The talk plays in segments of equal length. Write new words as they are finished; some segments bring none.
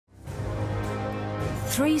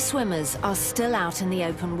3 swimmers are still out in the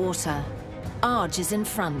open water. Arg is in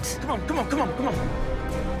front. Come on, come on, come on, come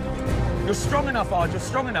on. You're strong enough, Arg, you're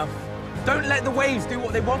strong enough. Don't let the waves do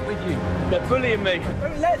what they want with you. They're bullying me.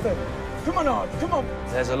 Don't let them. Come on, Arg, come on.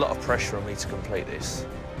 There's a lot of pressure on me to complete this.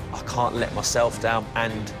 I can't let myself down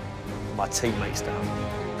and my teammates down.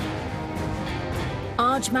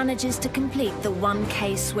 Arg manages to complete the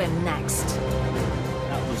 1K swim next.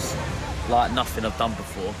 That was like nothing I've done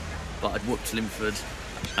before, but I'd whooped Linford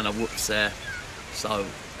and I whooped Sarah, so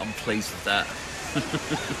I'm pleased with that.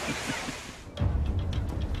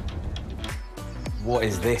 What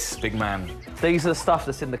is this, big man? These are the stuff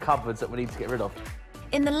that's in the cupboards that we need to get rid of.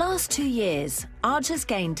 In the last 2 years, Arg has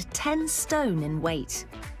gained 10 stone in weight.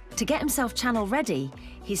 To get himself channel ready,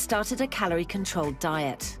 he started a calorie-controlled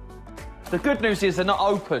diet. The good news is they're not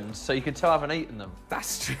opened, so you can tell I haven't eaten them.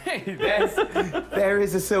 That's true. There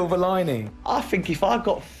is a silver lining. I think if I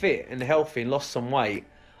got fit and healthy and lost some weight,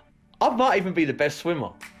 I might even be the best swimmer.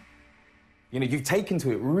 You know, you've taken to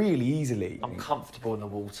it really easily. I'm comfortable in the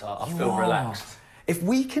water. I feel relaxed. If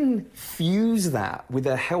we can fuse that with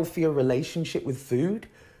a healthier relationship with food,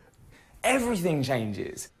 everything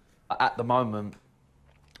changes. At the moment,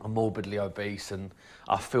 I'm morbidly obese and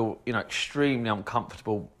I feel, you know, extremely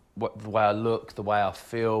uncomfortable with the way I look, the way I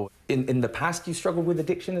feel. In the past, you struggled with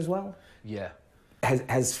addiction as well? Yeah.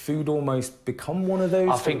 Has food almost become one of those?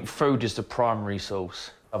 I think food is the primary source.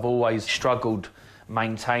 I've always struggled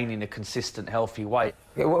maintaining a consistent, healthy weight.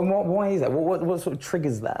 Yeah, why is that? What sort of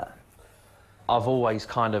triggers that? I've always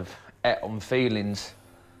kind of ate on feelings.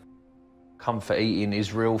 Comfort eating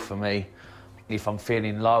is real for me. If I'm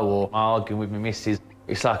feeling low or I'm arguing with my missus,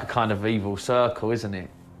 it's like a kind of evil circle, isn't it?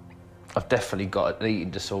 I've definitely got an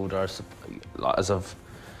eating disorder,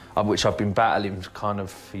 which I've been battling kind of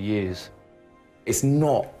for years. It's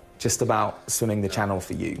not just about swimming the channel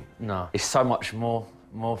for you. No, it's so much more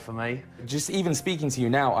for me. Just even speaking to you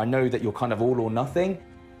now, I know that you're kind of all or nothing.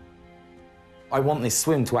 I want this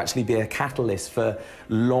swim to actually be a catalyst for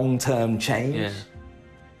long-term change. Yeah.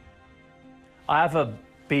 I have a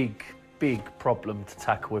big problem to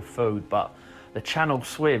tackle with food, but the channel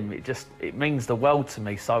swim, it means the world to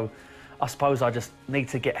me. So I suppose I just need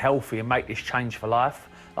to get healthy and make this change for life.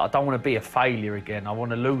 I don't want to be a failure again. I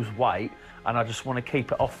want to lose weight and I just want to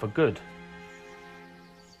keep it off for good.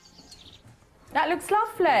 That looks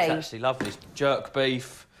lovely. It's actually lovely. It's jerk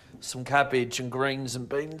beef, some cabbage and greens and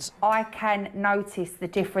beans. I can notice the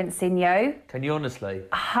difference in you. Can you honestly?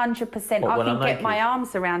 100%. I can get my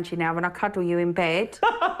arms around you now when I cuddle you in bed.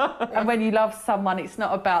 And when you love someone, it's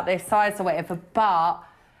not about their size or whatever, but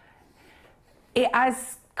it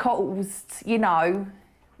has caused, you know,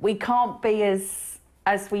 we can't be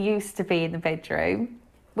as we used to be in the bedroom.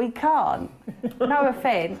 We can't. No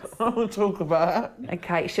offence. I don't want to talk about it.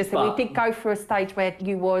 OK, it's just that we did go through a stage where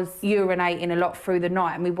you was urinating a lot through the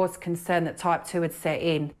night and we was concerned that type 2 had set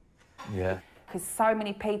in. Yeah. Because so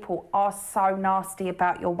many people are so nasty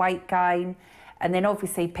about your weight gain. And then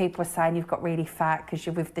obviously people are saying you've got really fat because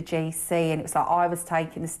you're with the GC, and it's like I was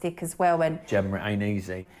taking the stick as well. And Gemma, it ain't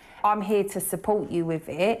easy. I'm here to support you with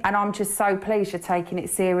it, and I'm just so pleased you're taking it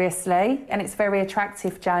seriously. And it's very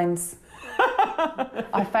attractive, James.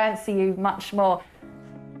 I fancy you much more.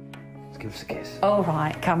 Let's give us a kiss. All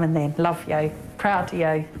right, come on then. Love you. Proud of you.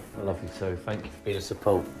 I love you too. Thank you for being a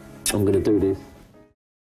support. I'm going to do this.